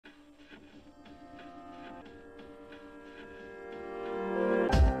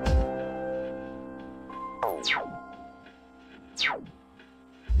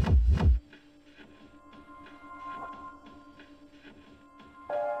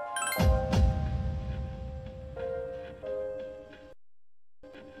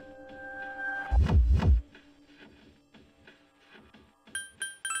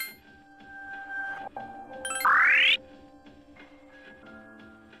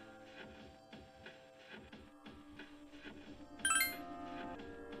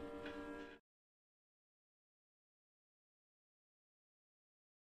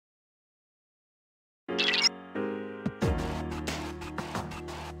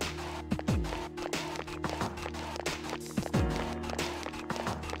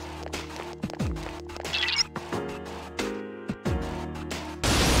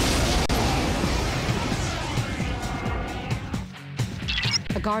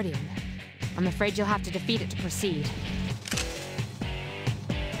Guardian. I'm afraid you'll have to defeat it to proceed.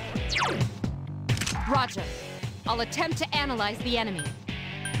 Roger. I'll attempt to analyze the enemy.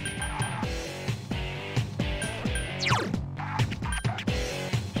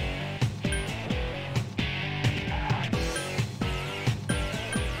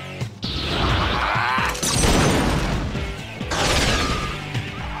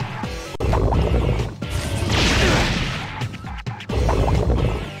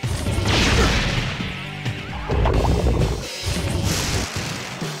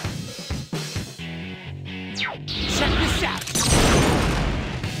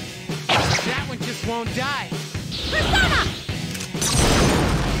 Won't die. Persona!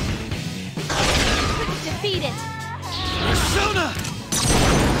 Defeat it! Persona!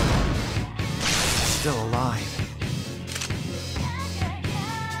 Still alive.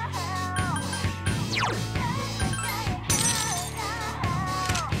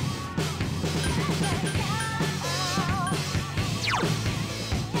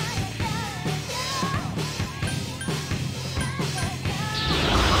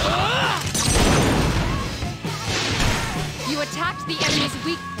 Attacked the enemy's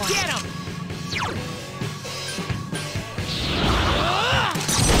weak point. Get him!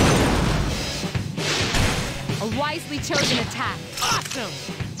 A wisely chosen attack. Awesome!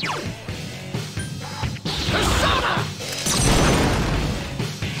 Persona!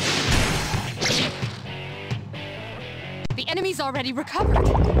 The enemy's already recovered.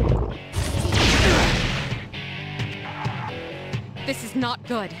 This is not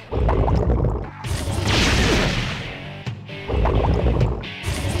good.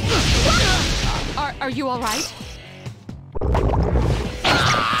 Are you all right? Single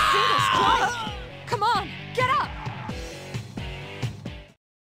strike! Come on, get up!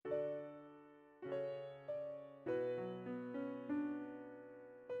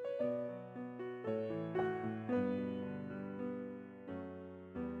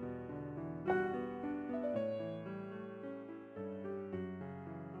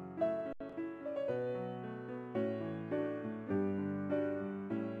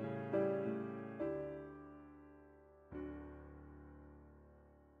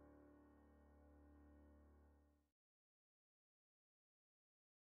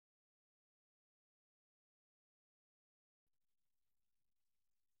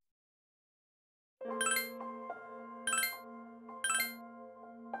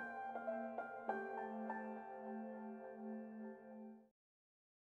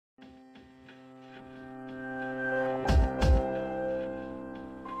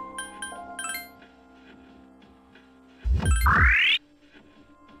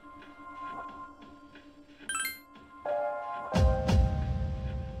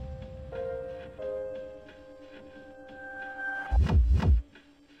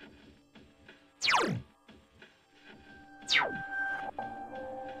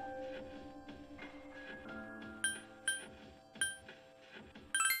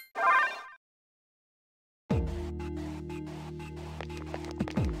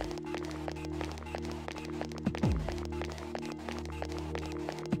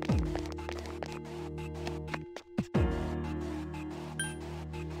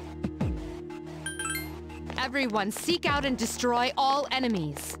 Everyone, seek out and destroy all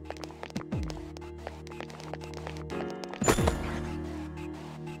enemies.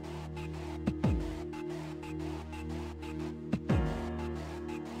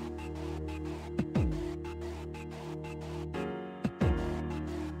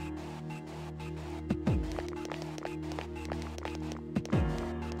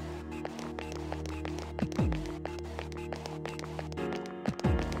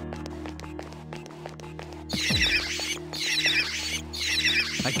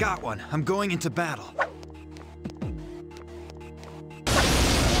 I got one. I'm going into battle.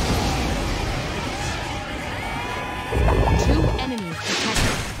 Two enemies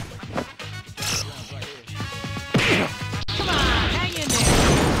detected. Come on, hang in there.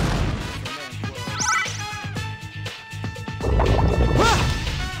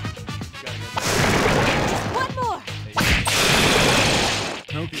 One more.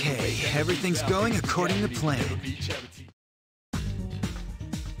 Okay, everything's going according to plan.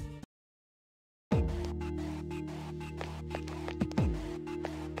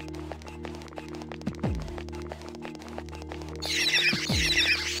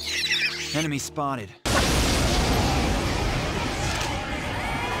 Enemy spotted.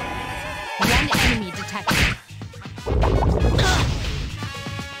 One enemy detected.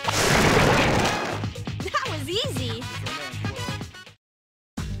 That was easy.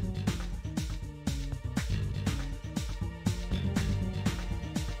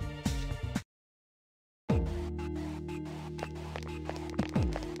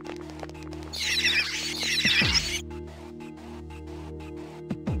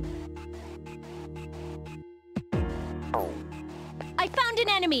 I found an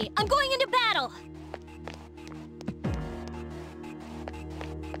enemy! I'm going into battle!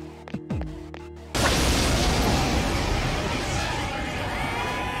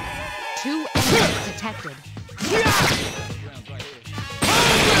 Two enemies detected.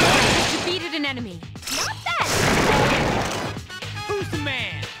 Defeated an enemy. Not bad! Who's the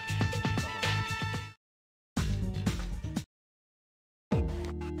man?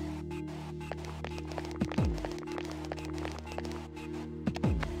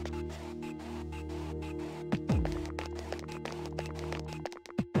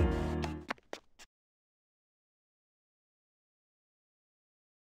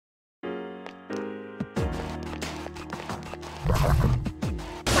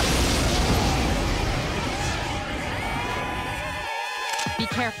 Be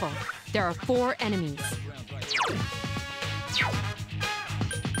careful. There are 4 enemies.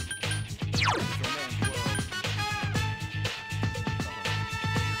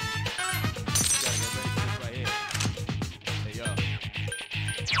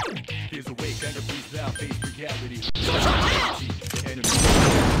 There's a way kind of breathe out, face reality.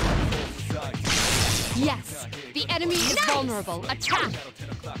 Yes, the enemy is vulnerable. Attack!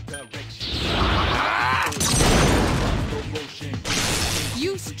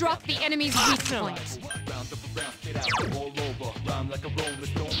 You struck the enemy's weak point.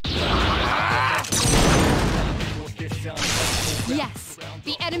 Yes,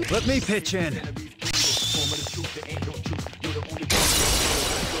 the enemy. Let me pitch in.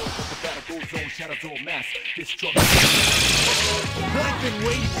 I've been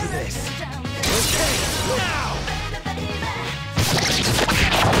waiting for this. Okay, now!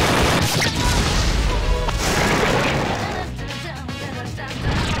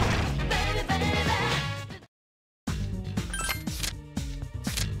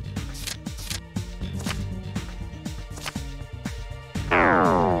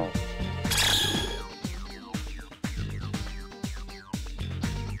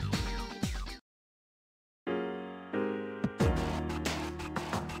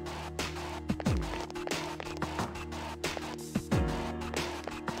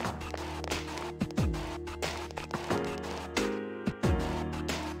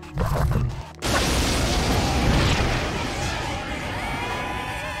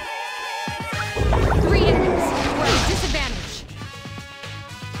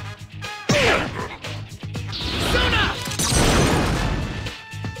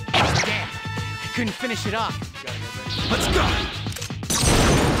 Couldn't finish it off. Let's go!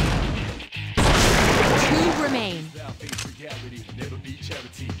 2 remain.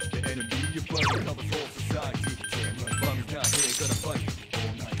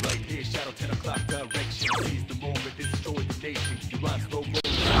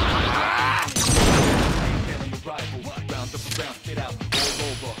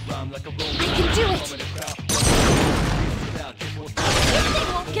 I can do it! They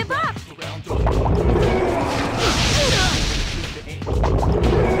won't give up!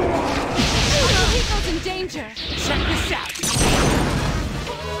 Our vehicle's in danger. Check this out.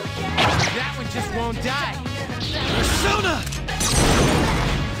 That one just won't die. Persona!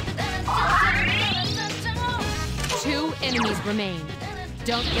 2 enemies remain.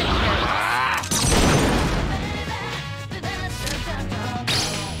 Don't get careless.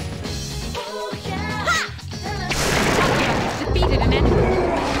 Defeated an enemy.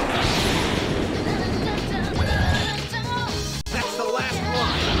 That's the last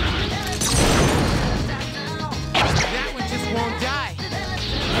one! That one just won't die.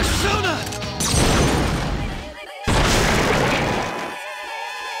 Persona!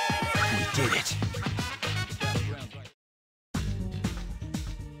 We did it.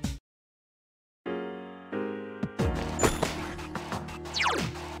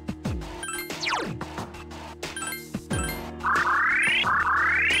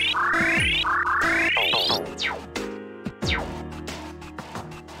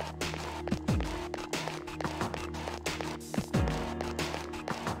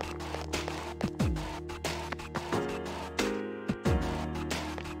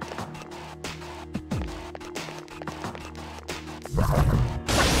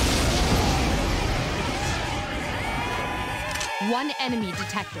 One enemy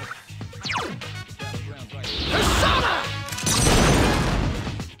detected. Persona!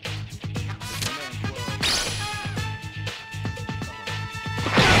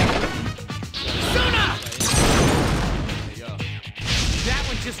 That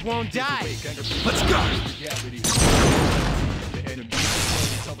one just won't die. Let's go!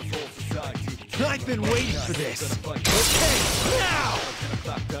 I've been waiting for this. Okay, now!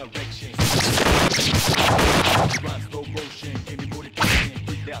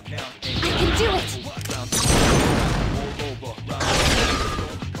 out now. I can do it!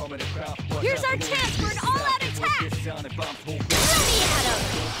 Here's our chance for an all-out attack! Let me at him!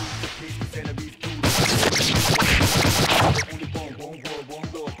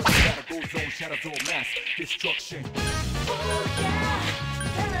 Destruction.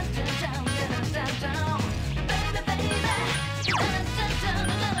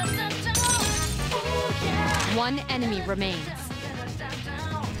 One enemy remains.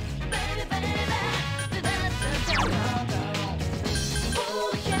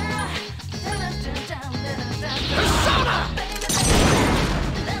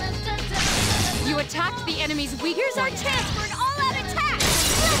 You attacked the enemy's weak Here's our point. chance for an all-out attack!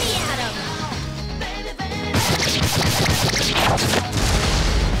 Let me at him!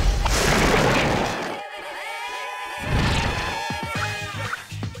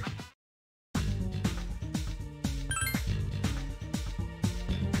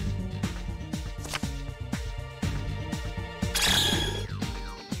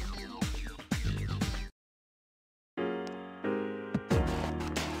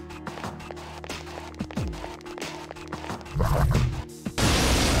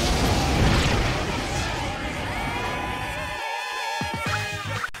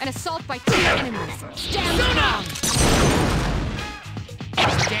 An assault by 2 enemies. Stand strong.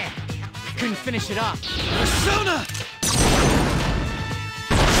 Damn. Couldn't finish it off. Persona!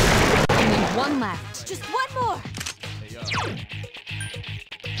 Only 1 left. Just one more!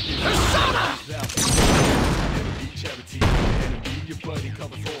 Persona!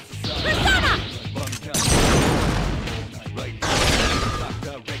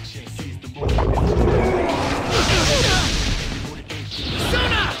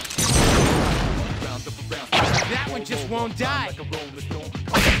 That one just won't die.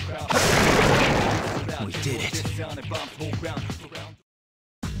 We did it.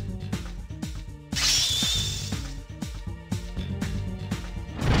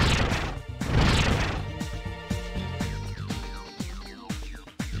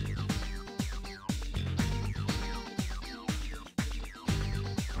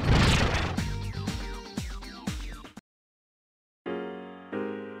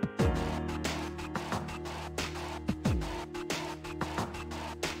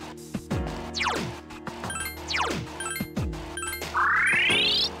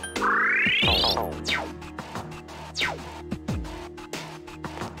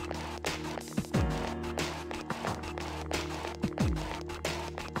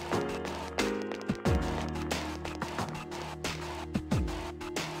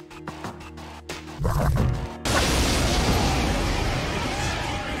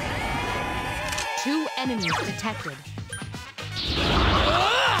 Two enemies detected.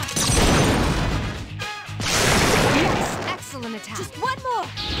 Yes, excellent attack. Just one more!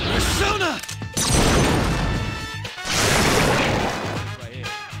 Persona!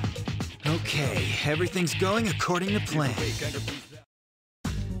 Okay, everything's going according to plan.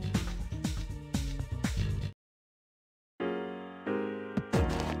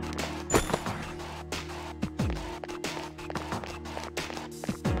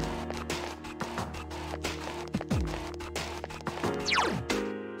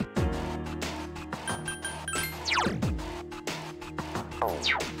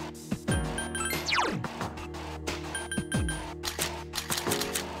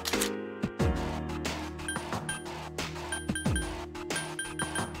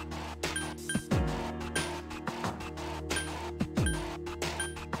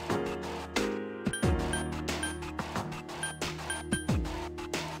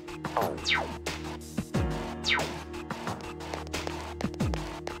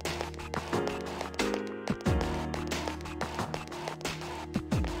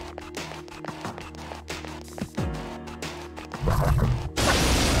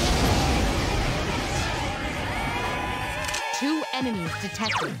 Two enemies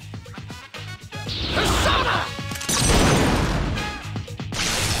detected. Persona!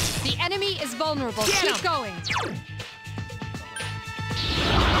 The enemy is vulnerable. Get Keep him! going.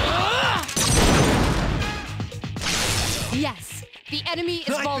 Yes, the enemy is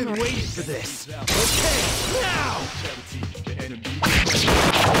I've been vulnerable. waiting for this. Okay, now!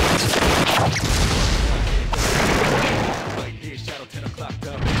 Right here, shadow 10 o'clock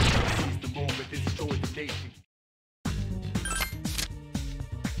down. Seize the moment, destroy the nation.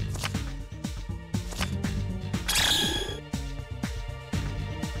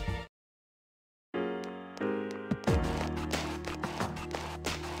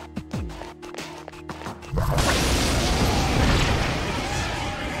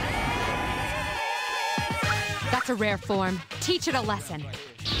 That's a rare form. Teach it a lesson.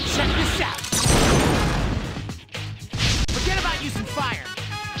 shootout! Forget about using fire!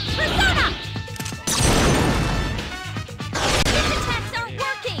 Persona! These attacks aren't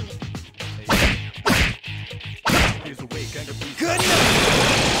working! Good enough!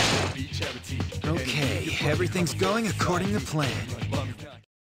 Okay, everything's going according to plan.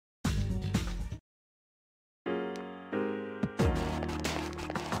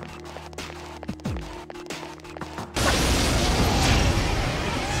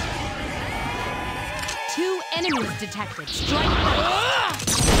 Two enemies detected. Strike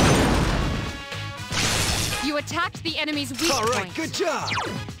first. You attacked the enemy's weak All right, point. good job!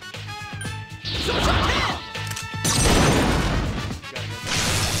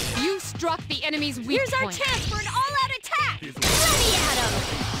 You struck the enemy's weak Here's our point. chance for an all-out attack! Ready,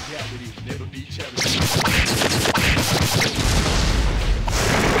 Adam!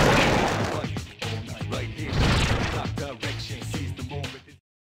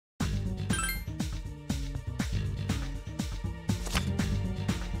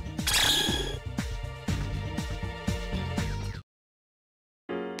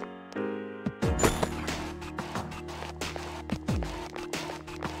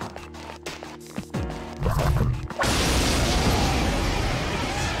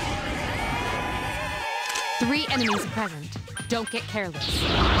 Three enemies present. Don't get careless.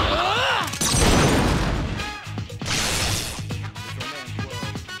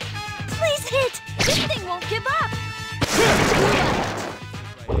 Please hit! This thing won't give up!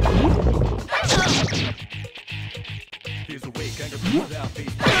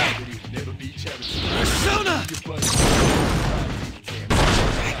 Persona!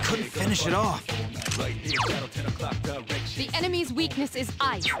 I couldn't finish it off. The enemy's weakness is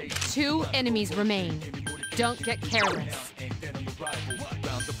ice. Two enemies remain. Don't get careless.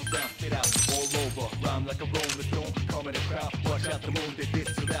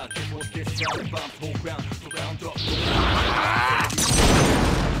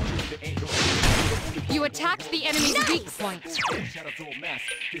 You attacked the enemy's weak point.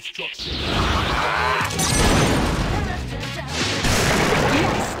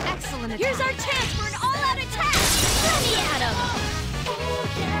 Yes, excellent attack. Here's our chance for an all-out attack! Ready, Adam!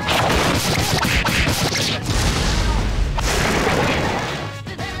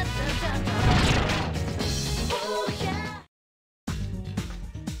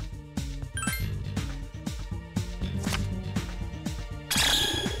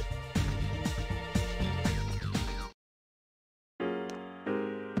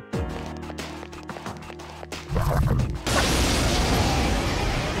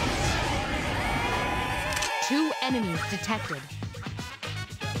 Two enemies detected.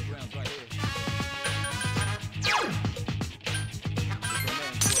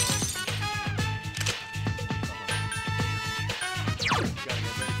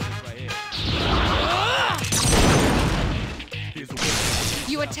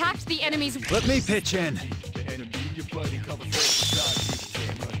 You attacked the enemy's... Let me pitch in.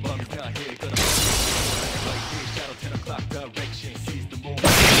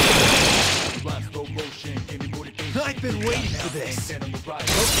 I've been waiting for this. Okay,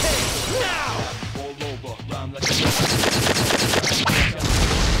 now!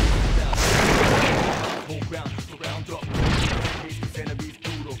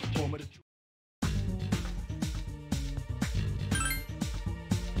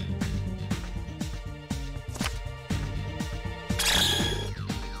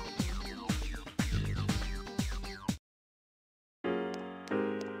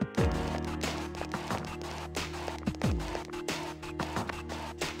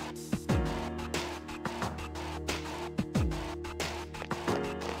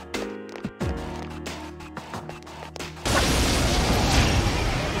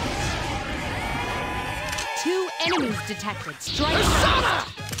 Two enemies detected. Strike Persona!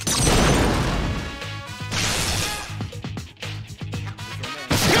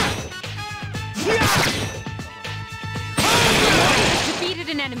 Defeated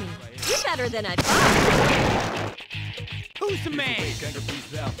an enemy. You're better than I thought! Who's the man?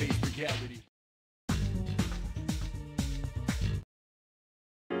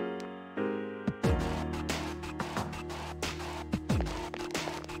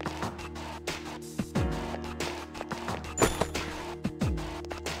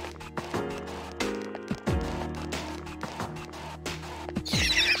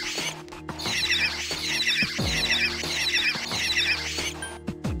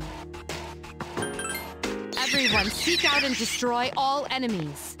 Everyone, seek out and destroy all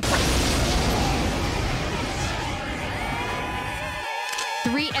enemies.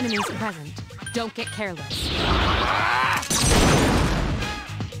 Three enemies present. Don't get careless.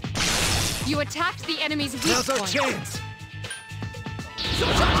 You attacked the enemy's weak Now's our point. chance!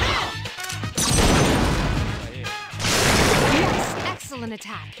 Yes, excellent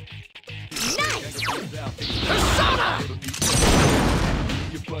attack. Nice!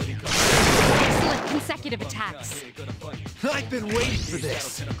 Excellent consecutive attacks. I've been waiting for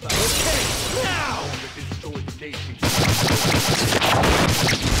this! Okay, now!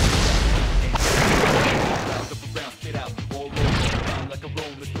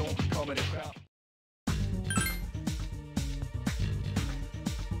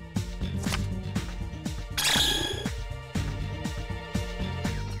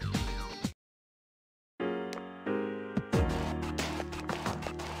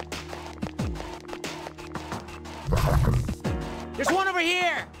 There's one over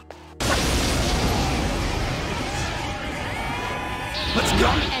here! Let's go!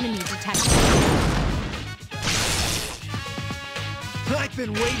 Enemy detected. I've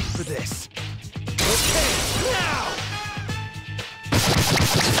been waiting for this! Okay, now!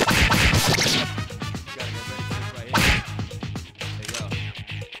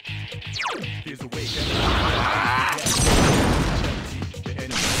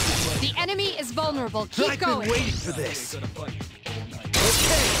 The enemy is vulnerable. Keep I've going. been waiting for this! Okay,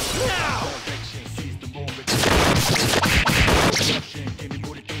 now!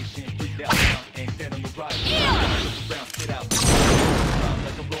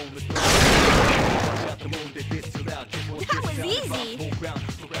 That was easy!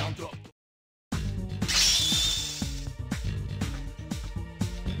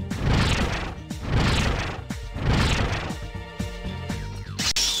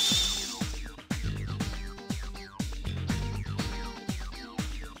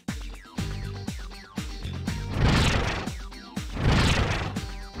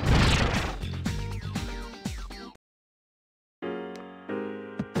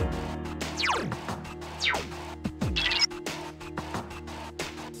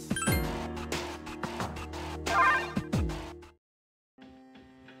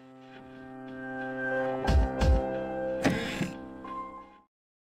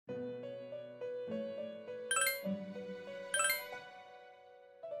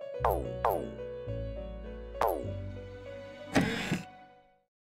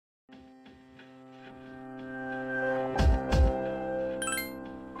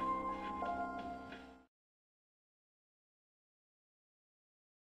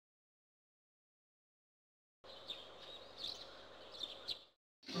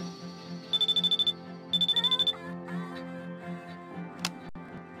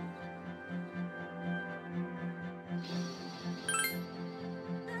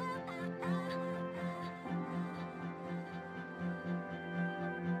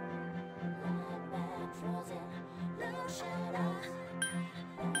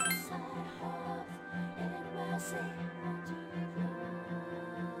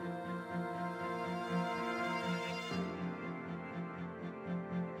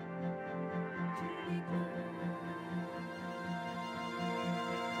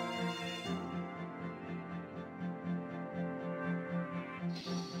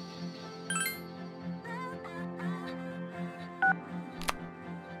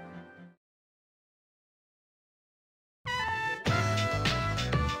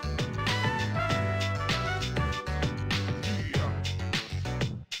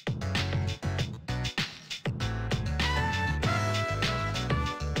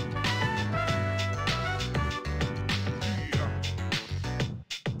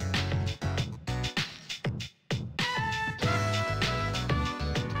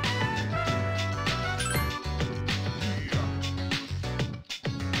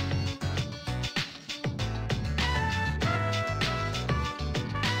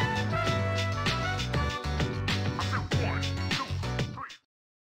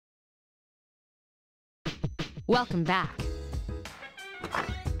 Welcome back.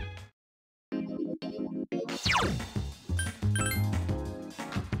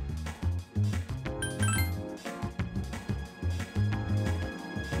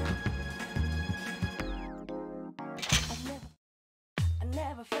 I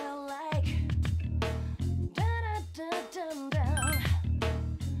never felt like down.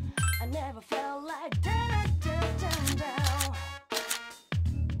 I never felt like down.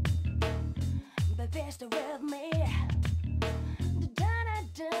 But they're still with me.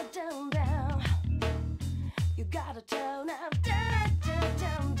 Down. You gotta turn up down.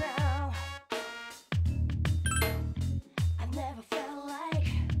 I've never felt like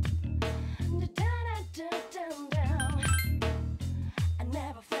down. I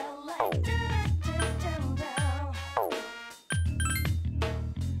never felt like down.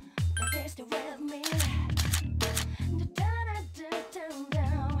 But they're still me. Down, down, down,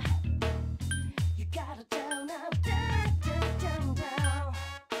 down. You gotta down, up, down, down, down, down.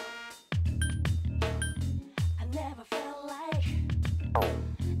 I never felt like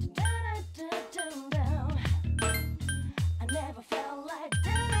down, down, down, down. I never felt like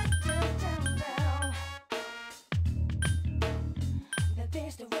down, down, down, down.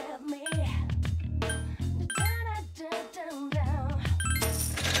 Baby's still with me. Down, down, down, down.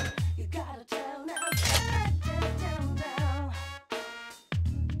 You gotta down, up, down, down, down, down.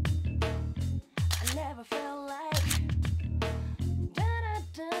 I never felt like down,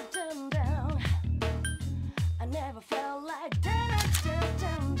 down, down, down. I never felt like down, down,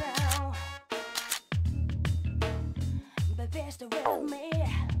 down, down. Baby's still with me.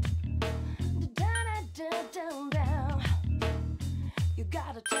 Down, down, down, down. You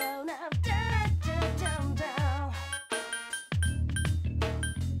gotta down, up, down, down, down, down.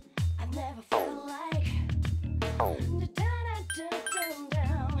 I never felt like down, down, down,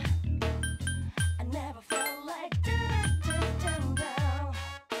 down. I never felt like down, down, down, down.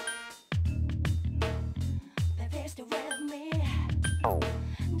 Baby's still with me. Down,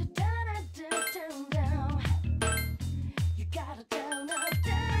 down, down, down. You gotta down, up,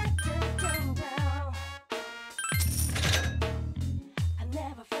 down, down, down, down. I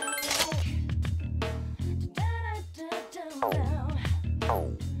never felt like down, down, down, down.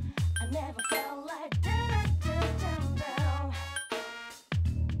 I never felt like down, down, down, down.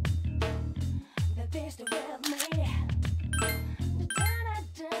 Baby's still with me. Down,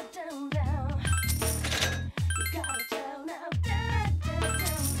 down, down, down. You gotta down, up, down, down,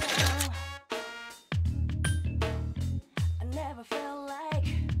 down, down. I never felt like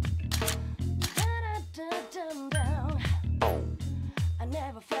down, down, down, down. I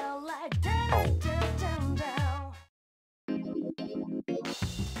never felt like down, down, down, down.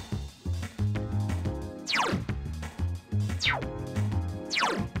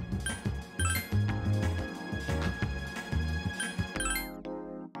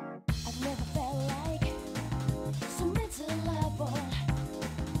 I've never felt like so miserable.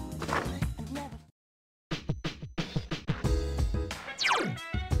 I've never.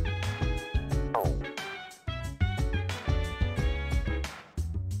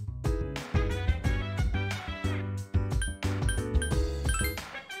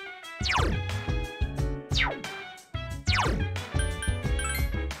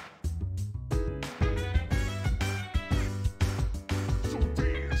 So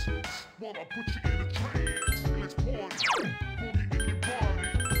dance while I put you in a trance. Let's party, boogie in your body.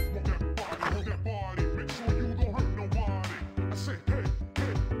 Move that body, make sure you don't hurt nobody. I say, hey,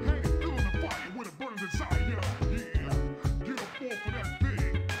 hey, hey, feel the fire with a burning desire. Yeah, get up off of that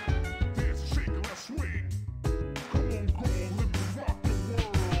thing. Dance and shake and let's swing. Come on, girl, let me rock the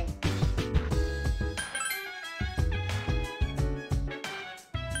world.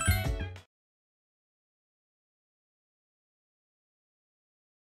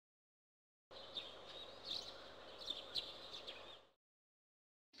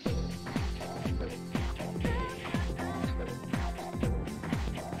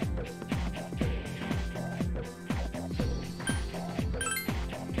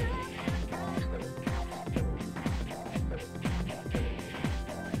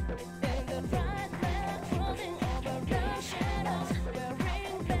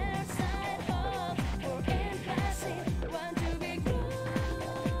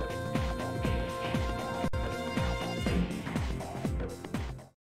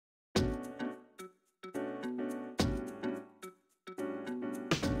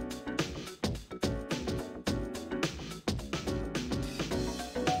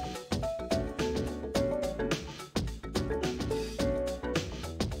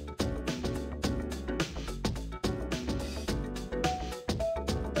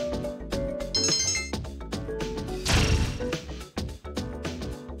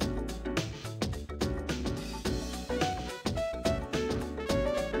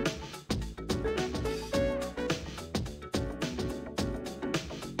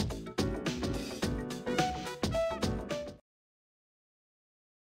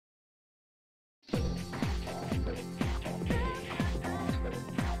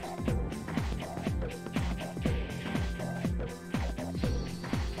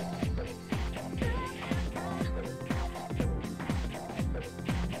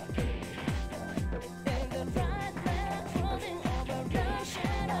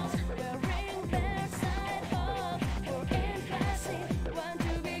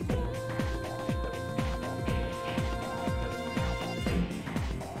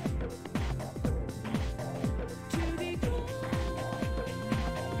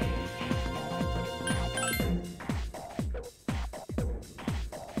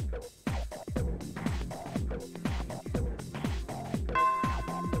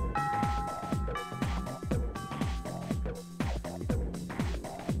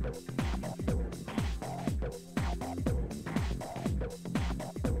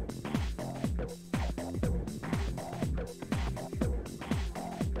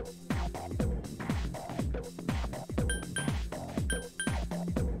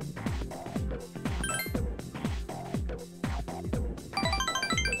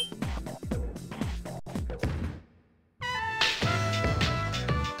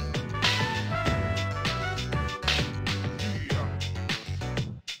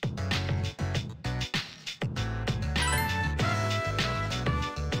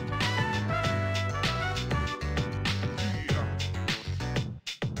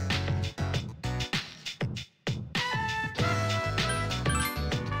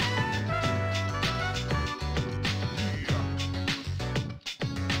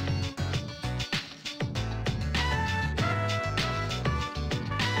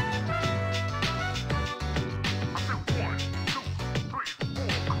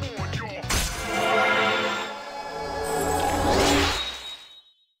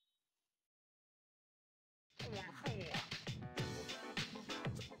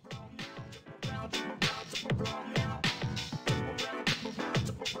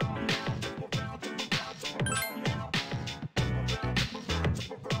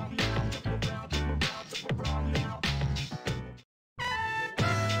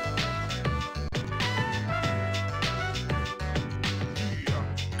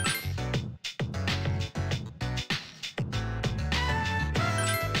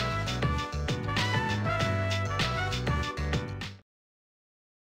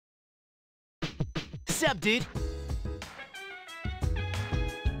 What's up, dude?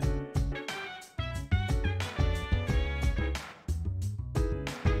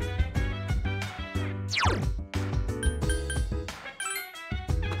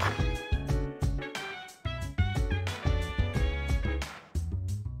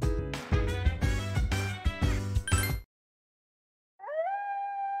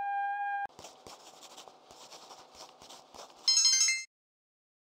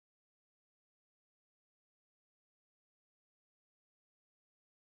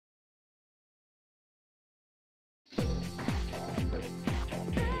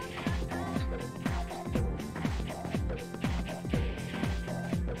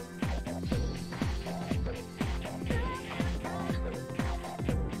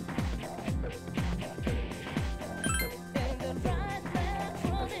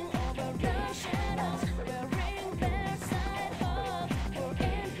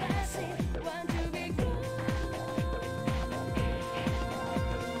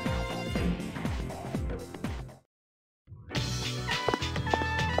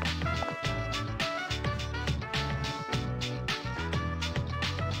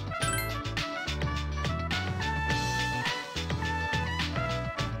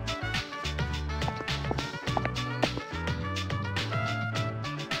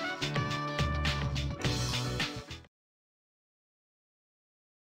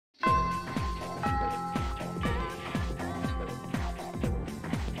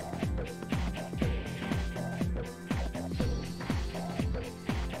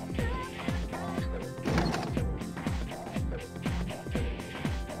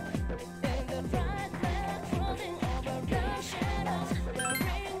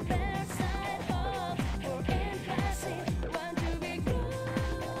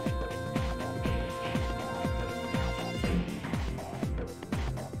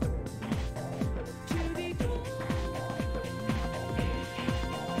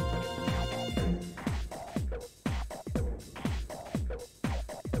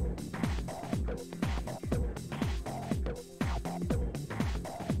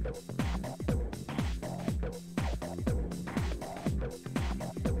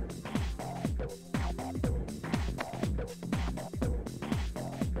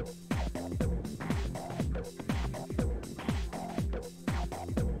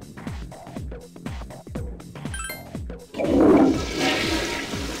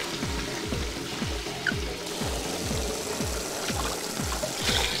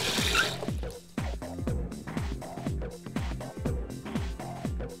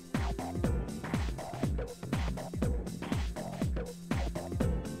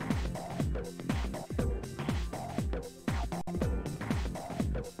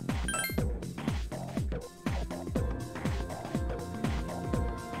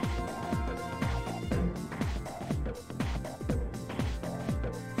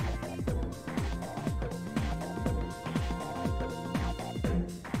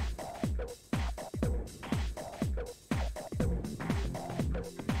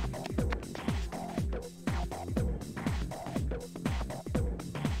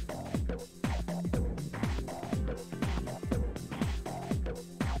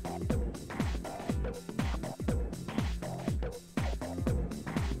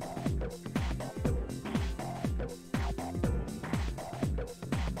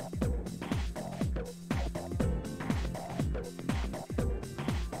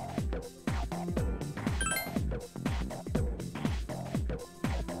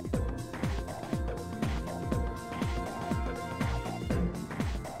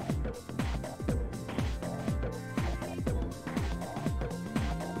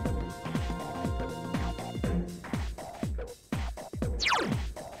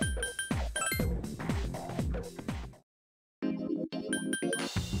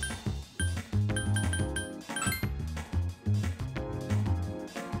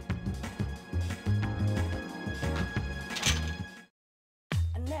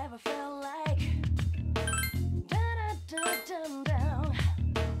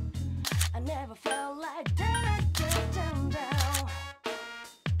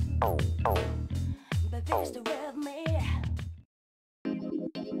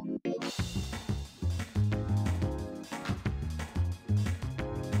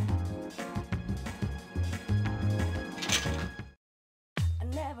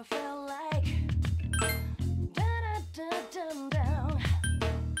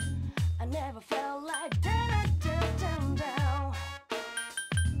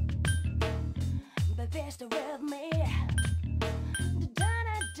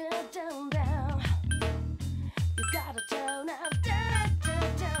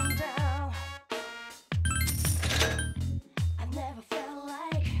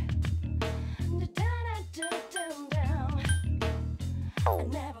 I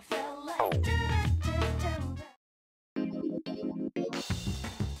never felt like down.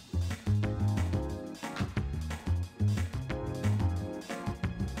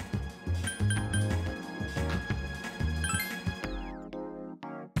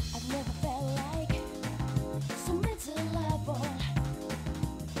 I've never felt like so mental level.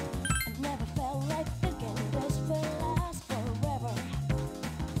 I've never felt like thinking this will last forever.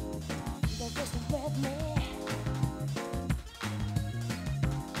 They're just with me.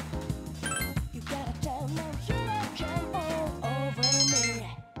 You gotta tell them you don't come all over me.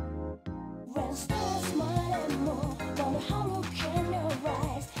 When stars smile and move, wonder how look in your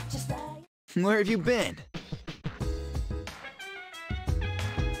eyes, just like. Where have you been?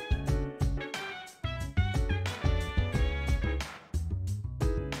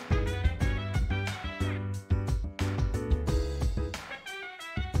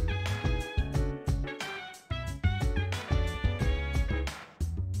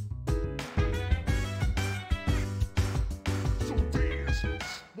 So dance,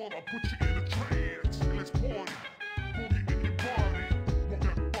 while I put you in a trance. Let's party, boogie in your body.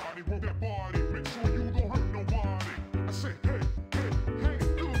 Work that body, make sure you don't hurt nobody. I say, hey,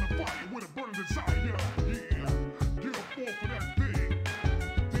 feeling the fire with a burning desire. Yeah, get up off of that thing.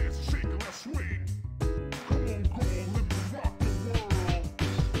 Dance and shake and let's swing. Come on, girl, let me rock the world.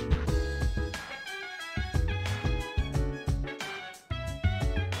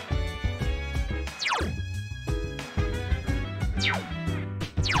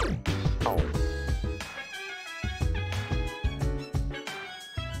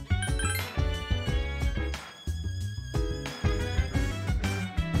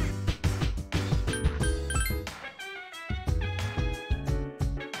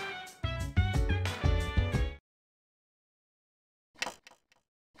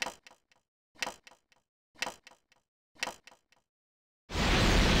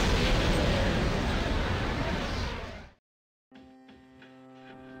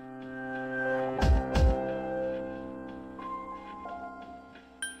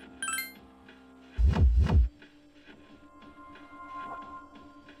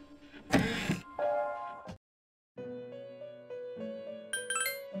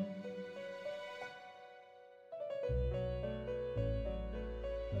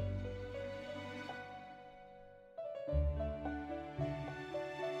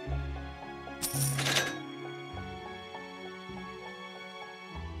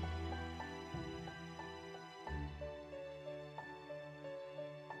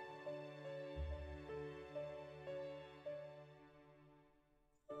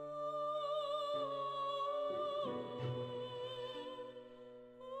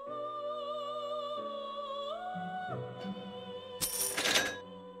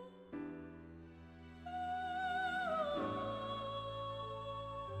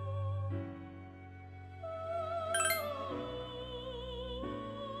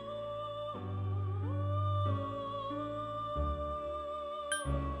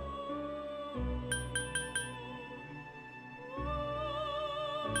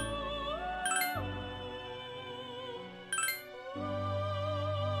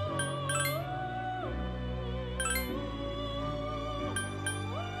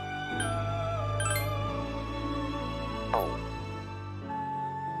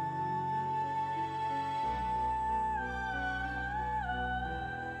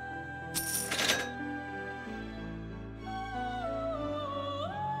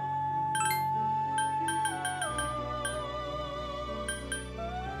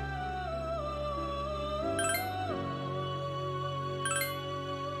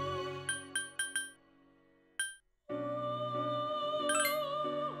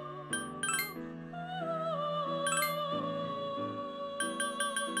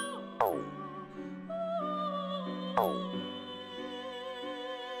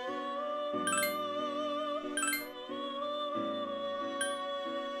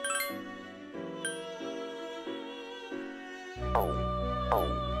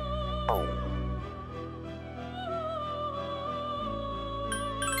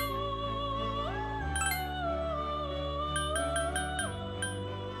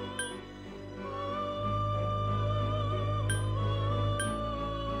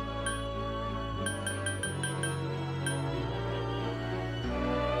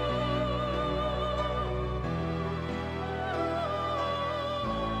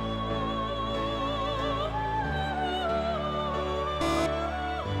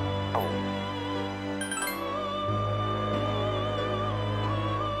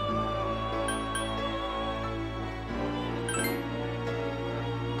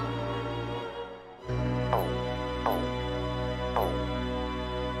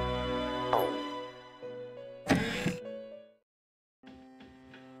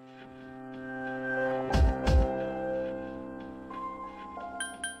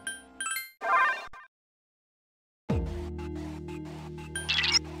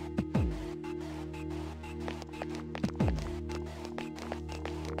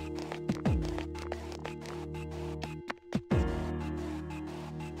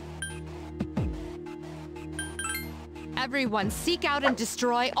 Everyone, seek out and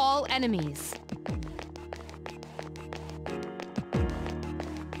destroy all enemies.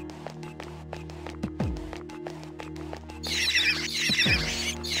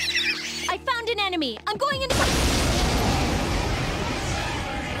 I found an enemy. I'm going into...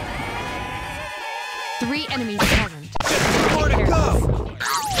 3 enemies present. Just 2 more to go!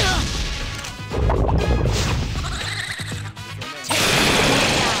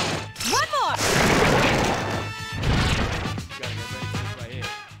 One more!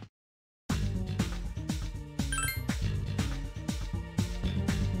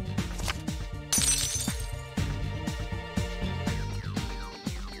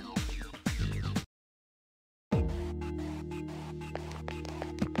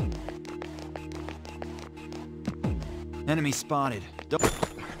 Enemy spotted. Don't... 3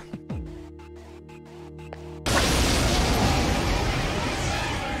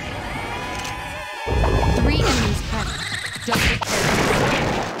 enemies present. Don't get careless.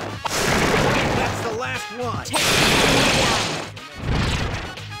 That's the last one! Take the enemy down.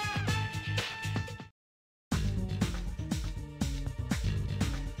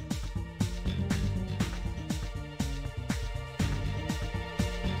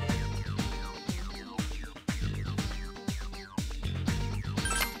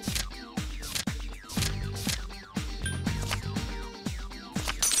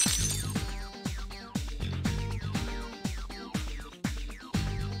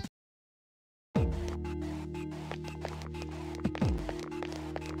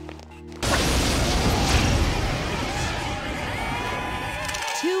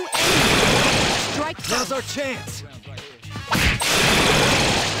 Now's our chance!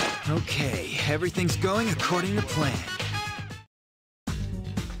 Okay, everything's going according to plan.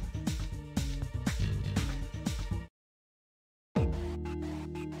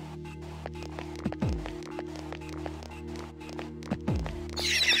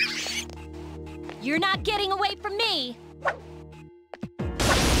 You're not getting away from me!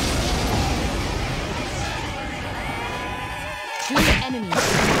 Two enemies.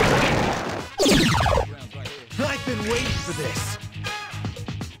 I've been waiting for this.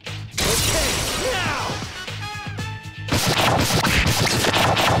 Okay, now!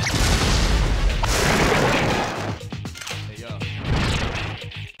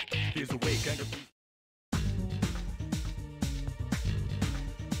 Here's a way, kind of.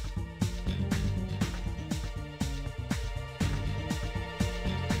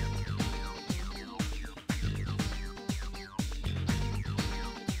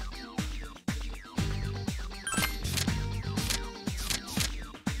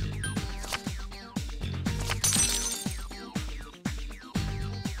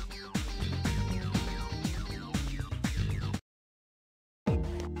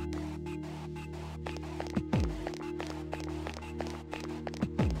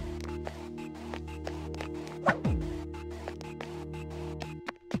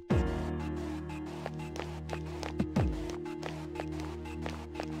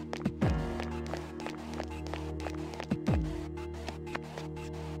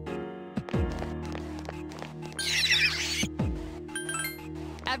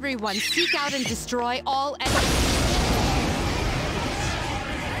 Everyone, seek out and destroy all enemies.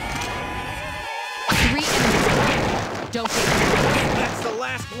 3 enemies. Don't get careless. That's the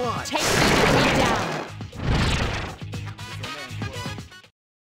last one! Take the enemy down.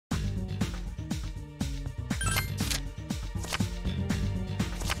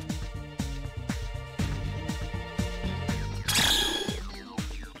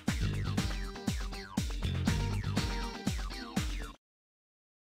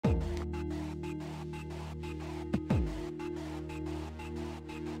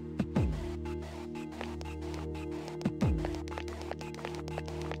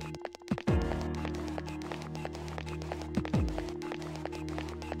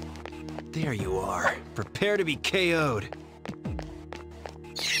 There you are. Prepare to be KO'd.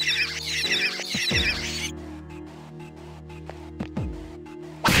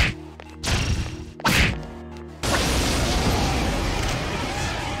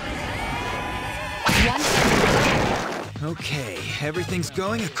 One enemy. Okay, everything's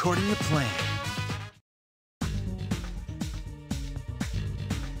going according to plan.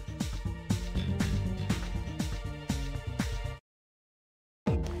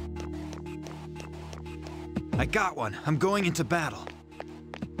 I got one. I'm going into battle.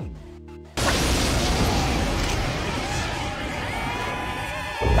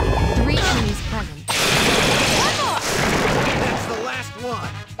 Three enemies present. One more! That's the last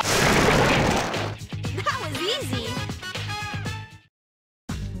one! That was easy!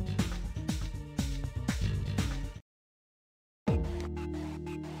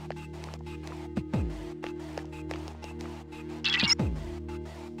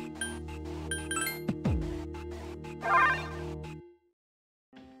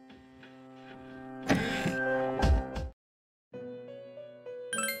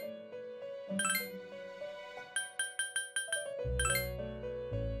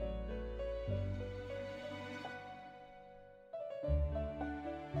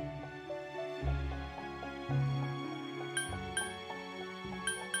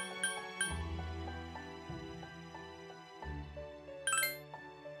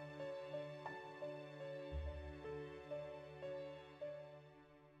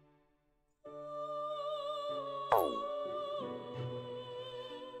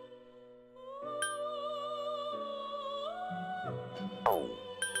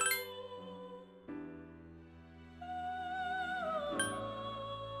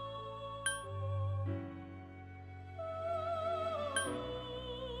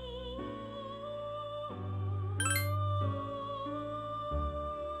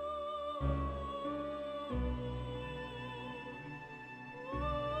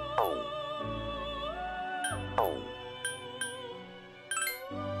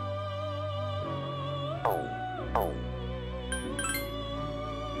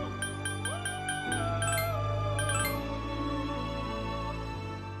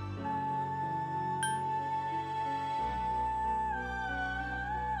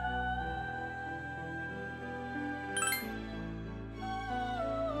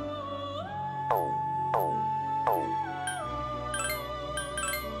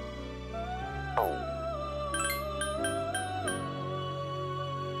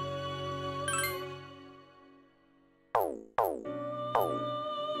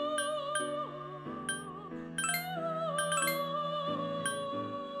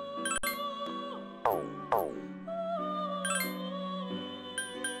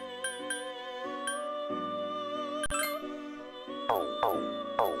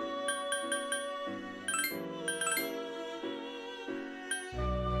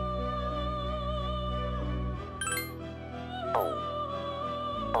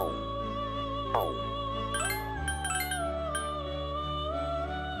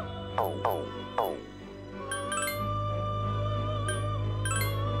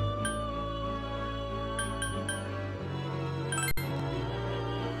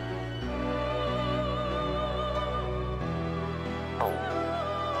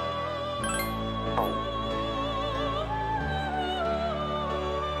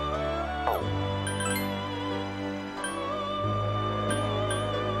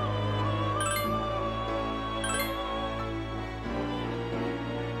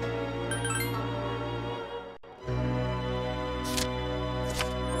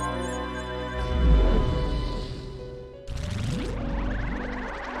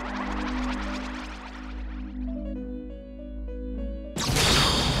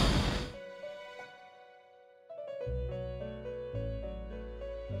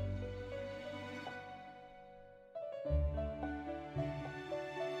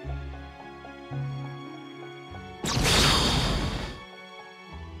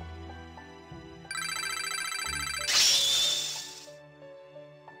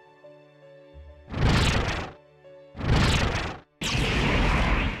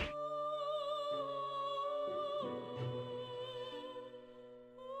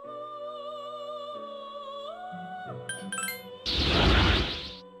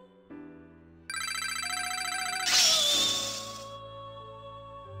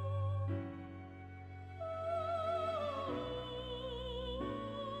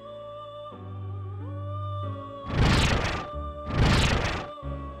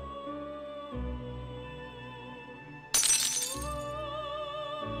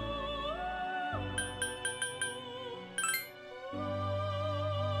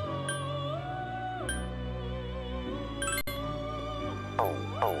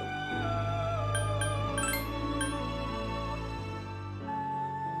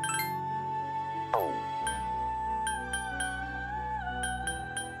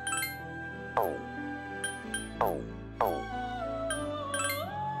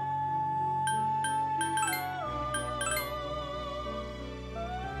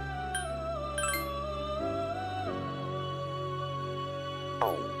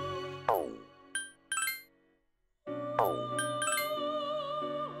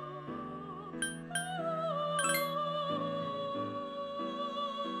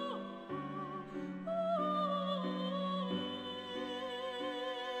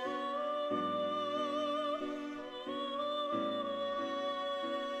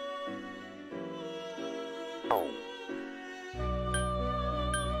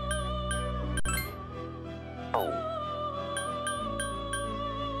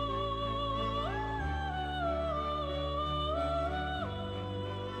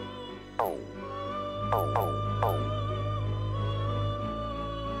 Oh.